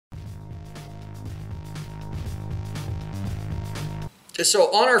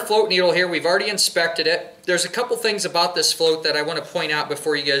So on our float needle here, we've already inspected it. There's a couple things about this float that I want to point out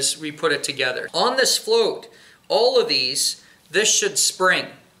before we put it together. On this float, all of these, this should spring,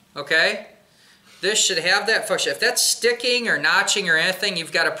 okay? This should have that function. If that's sticking or notching or anything,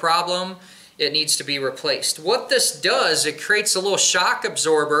 you've got a problem, it needs to be replaced. What this does, it creates a little shock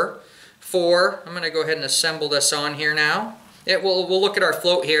absorber for, I'm going to go ahead and assemble this on here now. We'll look at our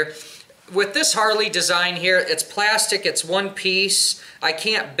float here. With this Harley design here, it's plastic, it's one piece. I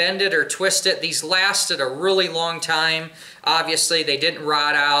can't bend it or twist it. These lasted a really long time. Obviously, they didn't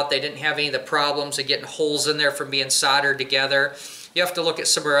rot out. They didn't have any of the problems of getting holes in there from being soldered together. You have to look at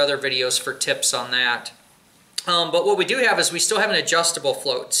some of our other videos for tips on that. But what we do have is we still have an adjustable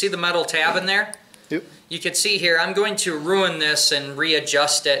float. See the metal tab in there? Yep. You can see here, I'm going to ruin this and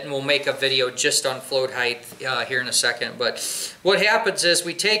readjust it, and we'll make a video just on float height here in a second. But what happens is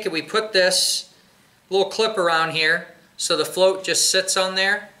we take it, we put this little clip around here so the float just sits on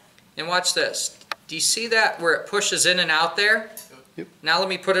there. And watch this. Do you see that where it pushes in and out there? Yep. Now let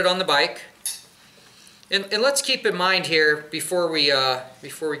me put it on the bike. And let's keep in mind here before we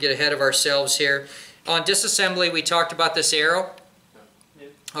get ahead of ourselves here. On disassembly, we talked about this arrow.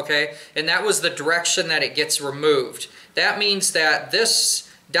 Okay, and that was the direction that it gets removed. That means that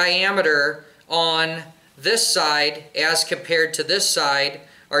this diameter on this side as compared to this side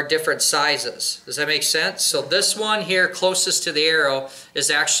are different sizes. Does that make sense? So this one here closest to the arrow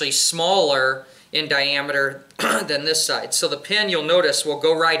is actually smaller in diameter than this side. So the pin, you'll notice, will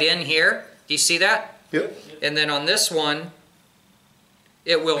go right in here. Do you see that? Yep. And then on this one,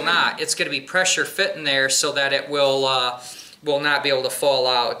 it will not. It's going to be pressure fitting there so that it will not be able to fall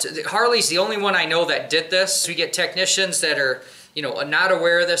out. Harley's the only one I know that did this. We get technicians that are, you know, not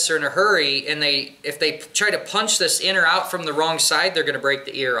aware of this or in a hurry, and if they try to punch this in or out from the wrong side, they're going to break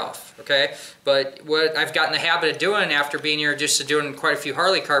the ear off, okay? But what I've gotten the habit of doing after being introduced to doing quite a few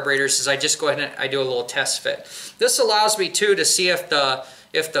Harley carburetors is I just go ahead and I do a little test fit. This allows me too to see if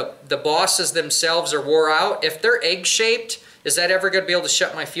the bosses themselves are wore out. If they're egg-shaped, is that ever going to be able to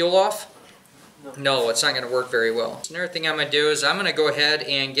shut my fuel off? No, it's not going to work very well. Another thing I'm going to do is I'm going to go ahead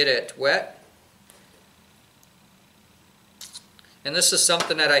and get it wet. And this is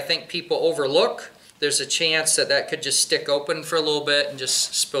something that I think people overlook. There's a chance that that could just stick open for a little bit and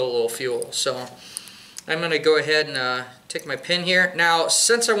just spill a little fuel. So I'm going to go ahead and take my pin here. Now,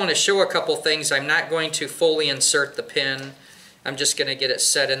 since I want to show a couple things, I'm not going to fully insert the pin. I'm just going to get it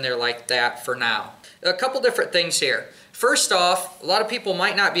set in there like that for now. A couple different things here. First off, a lot of people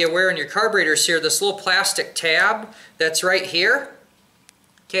might not be aware in your carburetors here, this little plastic tab that's right here,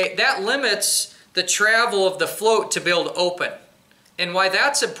 okay, that limits the travel of the float to be able to open. And why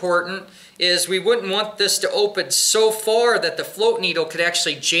that's important is we wouldn't want this to open so far that the float needle could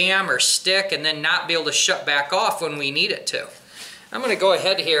actually jam or stick and then not be able to shut back off when we need it to. I'm going to go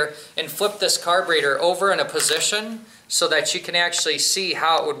ahead here and flip this carburetor over in a position so that you can actually see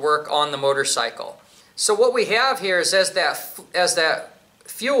how it would work on the motorcycle. So what we have here is as that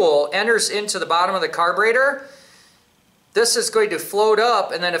fuel enters into the bottom of the carburetor, this is going to float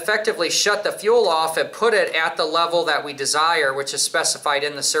up and then effectively shut the fuel off and put it at the level that we desire, which is specified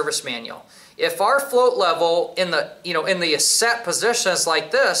in the service manual. If our float level in the set position is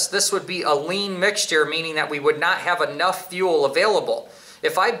like this, this would be a lean mixture, meaning that we would not have enough fuel available.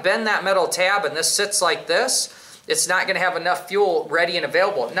 If I bend that metal tab and this sits like this, it's not going to have enough fuel ready and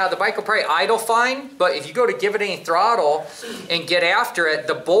available. Now the bike will probably idle fine, but if you go to give it any throttle and get after it,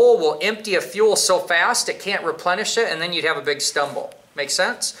 the bowl will empty of fuel so fast it can't replenish it, and then you'd have a big stumble. Make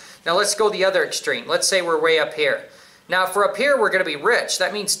sense? Now let's go the other extreme. Let's say we're way up here. Now for up here we're going to be rich.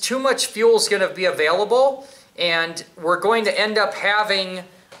 That means too much fuel is going to be available, and we're going to end up having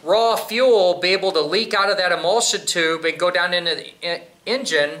raw fuel be able to leak out of that emulsion tube and go down into the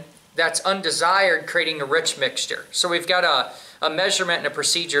engine. That's undesired, creating a rich mixture. So we've got a measurement and a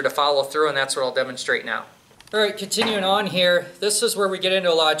procedure to follow through, and that's what I'll demonstrate now. All right, continuing on here, this is where we get into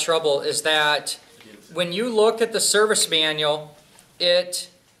a lot of trouble, is that when you look at the service manual, at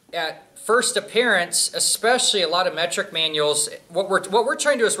first appearance, especially a lot of metric manuals, what we're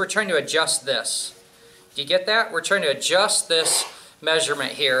trying to do is we're trying to adjust this. Do you get that? We're trying to adjust this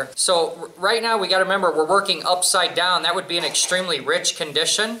measurement here. So right now we got to remember we're working upside down. That would be an extremely rich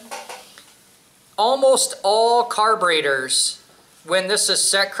condition. Almost all carburetors, when this is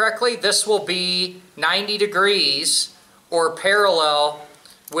set correctly, this will be 90 degrees or parallel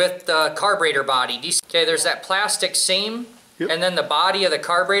with the carburetor body. Okay, there's that plastic seam, yep. And then the body of the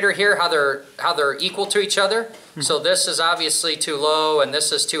carburetor here, how they're equal to each other. Mm-hmm. So this is obviously too low and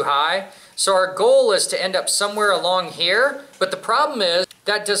this is too high. So our goal is to end up somewhere along here, but the problem is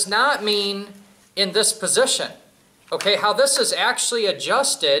that does not mean in this position. Okay, how this is actually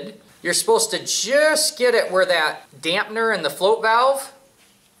adjusted, you're supposed to just get it where that dampener in the float valve,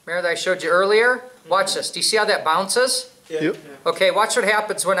 remember that I showed you earlier? Watch this. Do you see how that bounces? Yep. Okay, watch what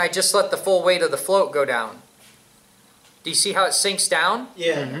happens when I just let the full weight of the float go down. Do you see how it sinks down?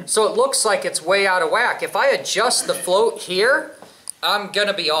 Yeah. So it looks like it's way out of whack. If I adjust the float here, I'm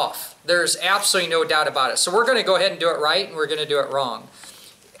gonna be off. There's absolutely no doubt about it. So we're gonna go ahead and do it right, and we're gonna do it wrong.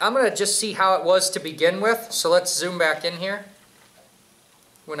 I'm gonna just see how it was to begin with. So let's zoom back in here.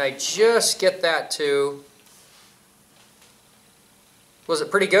 When I just get that to, was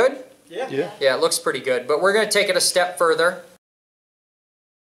it pretty good? Yeah. Yeah, it looks pretty good, but we're gonna take it a step further.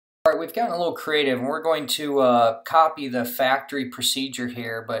 All right, we've gotten a little creative, and we're going to copy the factory procedure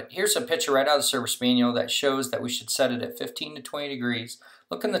here, but here's a picture right out of the service manual that shows that we should set it at 15 to 20 degrees.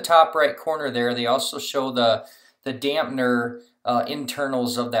 Look in the top right corner there. They also show the dampener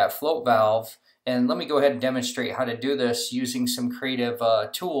internals of that float valve, and let me go ahead and demonstrate how to do this using some creative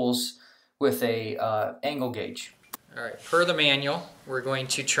tools with a angle gauge. All right, per the manual, we're going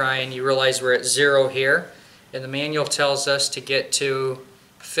to try, and you realize we're at 0 here, and the manual tells us to get to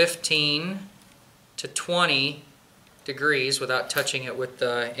 15 to 20 degrees without touching it with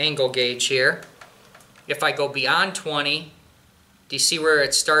the angle gauge here. If I go beyond 20, do you see where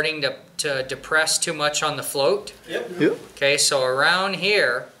it's starting to depress too much on the float? Yep. Okay, so around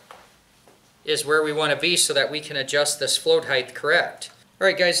here is where we want to be so that we can adjust this float height correct. All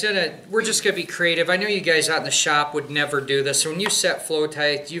right, guys, we're just going to be creative. I know you guys out in the shop would never do this. When you set float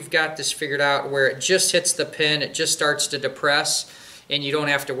height, you've got this figured out where it just hits the pin, it just starts to depress, and you don't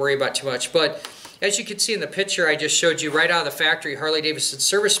have to worry about too much. But as you can see in the picture I just showed you right out of the factory Harley-Davidson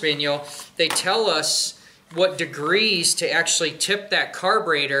service manual, they tell us what degrees to actually tip that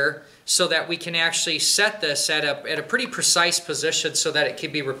carburetor so that we can actually set this at a pretty precise position so that it can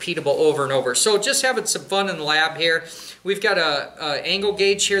be repeatable over and over. So just having some fun in the lab here. We've got a angle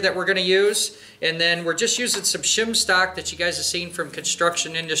gauge here that we're going to use, and then we're just using some shim stock that you guys have seen from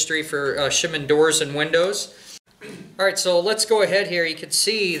construction industry for shimming doors and windows. All right, so let's go ahead here. You can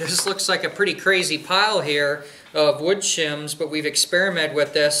see this looks like a pretty crazy pile here of wood shims, but we've experimented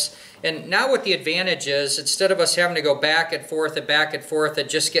with this. And now what the advantage is, instead of us having to go back and forth and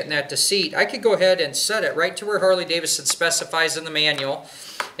just getting that to seat, I could go ahead and set it right to where Harley-Davidson specifies in the manual.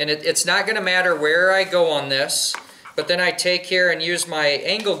 And it's not going to matter where I go on this, but then I take here and use my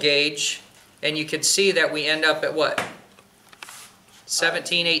angle gauge, and you can see that we end up at what?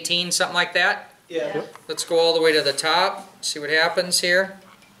 17, 18, something like that? Yeah. Let's go all the way to the top, see what happens here.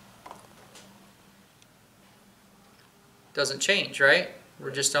 Doesn't change, right?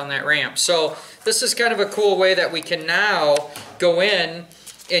 We're just on that ramp. So this is kind of a cool way that we can now go in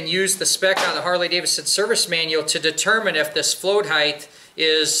and use the spec on the Harley-Davidson service manual to determine if this float height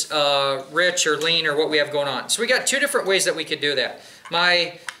is rich or lean or what we have going on. So we got two different ways that we could do that.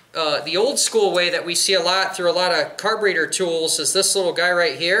 The old school way that we see a lot through a lot of carburetor tools is this little guy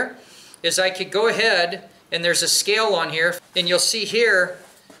right here. Is I could go ahead, and there's a scale on here, and you'll see here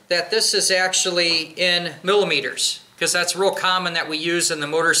that this is actually in millimeters, because that's real common that we use in the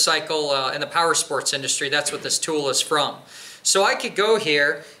motorcycle and the power sports industry. That's what this tool is from. So I could go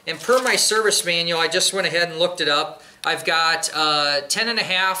here, and per my service manual, I just went ahead and looked it up. I've got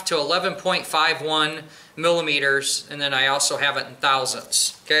 10.5 to 11.51 millimeters, and then I also have it in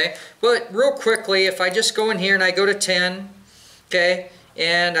thousandths, okay? But real quickly, if I just go in here and I go to 10, okay,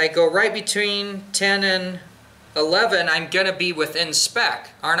 and I go right between 10 and 11, I'm going to be within spec,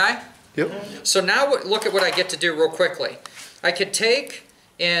 aren't I? Yep. So now look at what I get to do real quickly. I could take,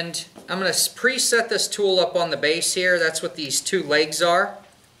 and I'm going to preset this tool up on the base here. That's what these two legs are.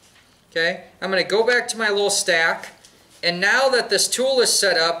 Okay. I'm going to go back to my little stack, and now that this tool is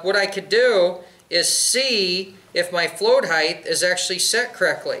set up, what I could do is see if my float height is actually set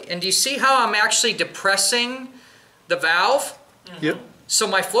correctly. And do you see how I'm actually depressing the valve? Yep. So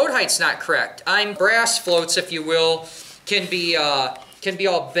my float height's not correct. Brass floats, if you will, can be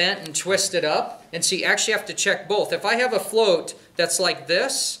all bent and twisted up. And so you actually have to check both. If I have a float that's like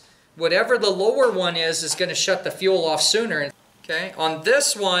this, whatever the lower one is going to shut the fuel off sooner. Okay. On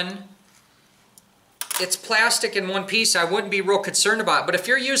this one, it's plastic in one piece. I wouldn't be real concerned about it. But if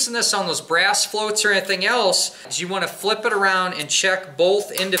you're using this on those brass floats or anything else, you want to flip it around and check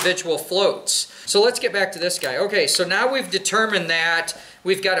both individual floats. So let's get back to this guy. Okay, so now we've determined that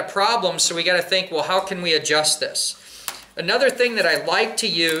we've got a problem, so we got to think, well, how can we adjust this? Another thing that I like to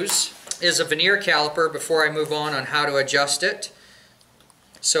use is a vernier caliper before I move on how to adjust it.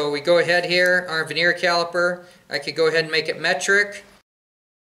 So we go ahead here, our vernier caliper, I could go ahead and make it metric.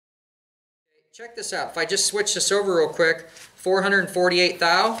 Check this out. If I just switch this over real quick, 448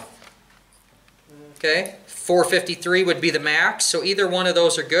 thou. Okay, 453 would be the max, so either one of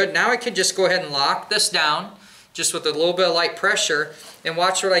those are good. Now I could just go ahead and lock this down just with a little bit of light pressure and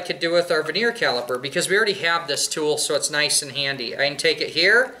watch what I could do with our vernier caliper, because we already have this tool, so it's nice and handy. I can take it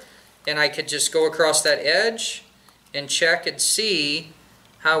here and I could just go across that edge and check and see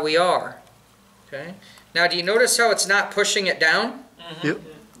how we are. Okay. Now do you notice how it's not pushing it down? Mm-hmm. Yep.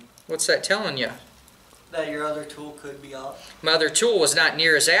 What's that telling you? That your other tool could be off. My other tool was not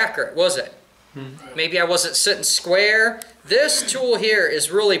near as accurate, was it? Maybe I wasn't sitting square. This tool here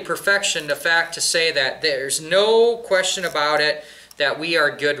is really perfection, the fact to say that there's no question about it that we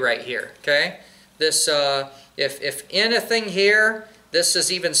are good right here. Okay, this if anything here, this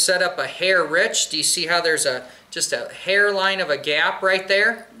is even set up a hair rich. Do you see how there's just a hairline of a gap right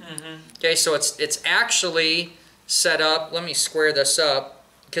there? Okay, so it's actually set up. Let me square this up,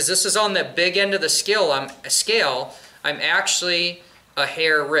 because this is on the big end of the scale. I'm actually a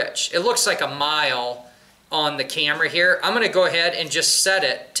hair rich. It looks like a mile on the camera here. I'm going to go ahead and just set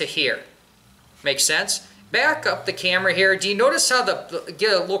it to here. Makes sense? Back up the camera here. Do you notice how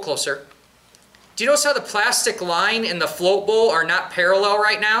get a little closer. Do you notice how the plastic line and the float bowl are not parallel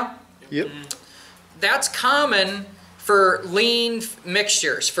right now? Yep. That's common for lean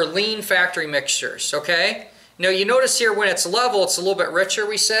mixtures, for lean factory mixtures, okay? Now you notice here when it's level, it's a little bit richer,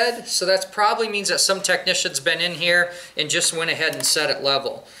 we said. So that probably means that some technician's been in here and just went ahead and set it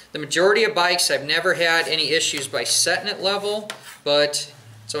level. The majority of bikes, I've never had any issues by setting it level, but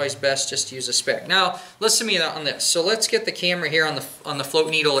it's always best just to use a spec. Now, listen to me on this. So let's get the camera here on the float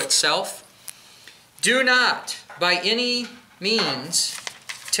needle itself. Do not, by any means,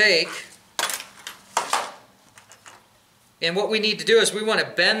 take, and what we need to do is we want to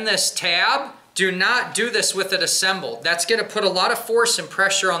bend this tab. Do not do this with it assembled. That's going to put a lot of force and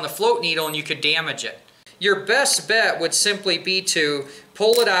pressure on the float needle and you could damage it. Your best bet would simply be to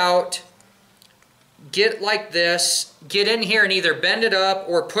pull it out, get like this, get in here and either bend it up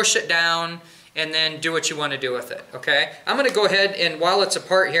or push it down, and then do what you want to do with it, okay? I'm going to go ahead and while it's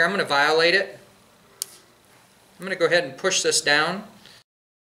apart here, I'm going to violate it. I'm going to go ahead and push this down.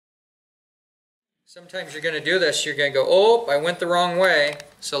 Sometimes you're going to do this, you're going to go, oh, I went the wrong way,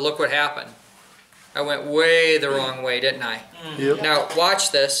 so look what happened. I went way the wrong way, didn't I? Yep. Now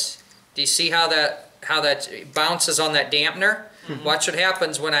watch this. Do you see how that bounces on that dampener? Watch what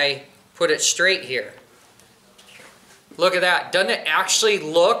happens when I put it straight here. Look at that. Doesn't it actually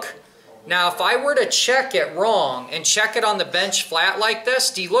look? Now if I were to check it wrong and check it on the bench flat like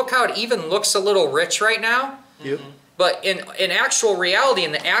this, do you look how it even looks a little rich right now? Yep. But in actual reality,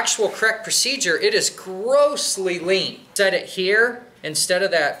 in the actual correct procedure, it is grossly lean. Set it here instead of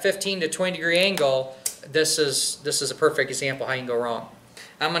that 15 to 20 degree angle. This is a perfect example how you can go wrong.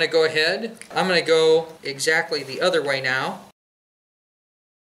 I'm going to go ahead. I'm going to go exactly the other way now.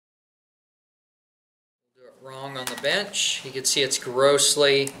 Do it wrong on the bench. You can see it's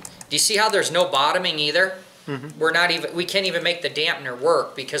grossly. Do you see how there's no bottoming either? We can't even make the dampener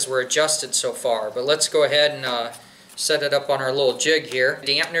work because we're adjusted so far. But let's go ahead and set it up on our little jig here.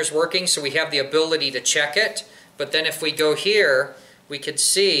 The dampener's working, so we have the ability to check it. But then if we go here, we could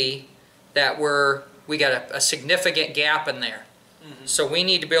see that we got a significant gap in there. So we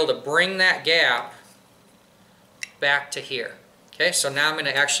need to be able to bring that gap back to here. Okay, so now I'm going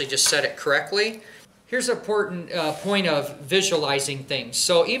to actually just set it correctly. Here's an important point of visualizing things.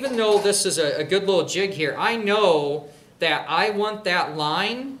 So even though this is a good little jig here, I know that I want that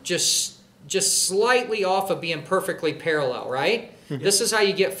line just slightly off of being perfectly parallel, right? This is how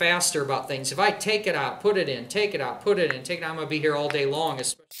you get faster about things. If I take it out, put it in, take it out, put it in, take it out, I'm going to be here all day long.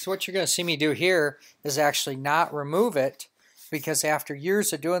 So what you're going to see me do here is actually not remove it, because after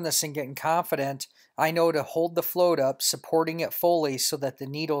years of doing this and getting confident, I know to hold the float up, supporting it fully so that the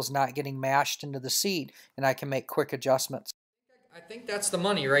needle's not getting mashed into the seat, and I can make quick adjustments. I think that's the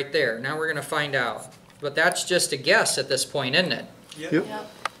money right there. Now we're going to find out. But that's just a guess at this point, isn't it? Yep.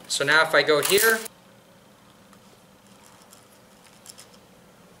 So now if I go here,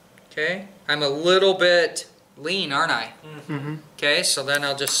 okay, I'm a little bit lean, aren't I? Okay, so then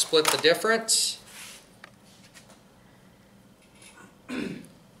I'll just split the difference.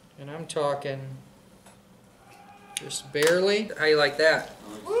 And I'm talking just barely. How you like that?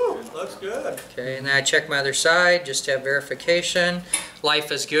 Woo, looks good. Okay, and then I check my other side just to have verification.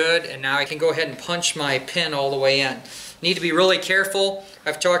 Life is good, and now I can go ahead and punch my pin all the way in. Need to be really careful.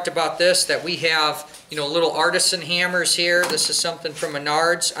 I've talked about this, that we have, you know, little artisan hammers here. This is something from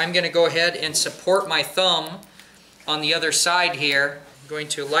Menards. I'm going to go ahead and support my thumb on the other side here. I'm going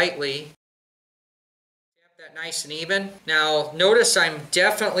to lightly tap that nice and even. Now notice I'm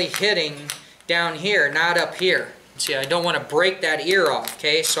definitely hitting down here, not up here. See, I don't want to break that ear off,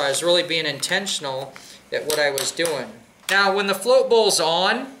 okay? So I was really being intentional at what I was doing. Now, when the float bowl's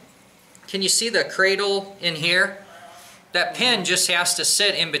on, can you see the cradle in here? That pin just has to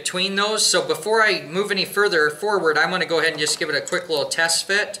sit in between those. So before I move any further forward, I'm going to go ahead and just give it a quick little test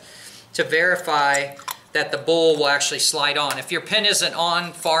fit to verify that the bowl will actually slide on. If your pin isn't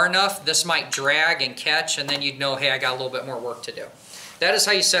on far enough, this might drag and catch, and then you'd know, hey, I got a little bit more work to do. That is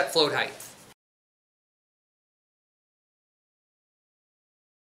how you set float height.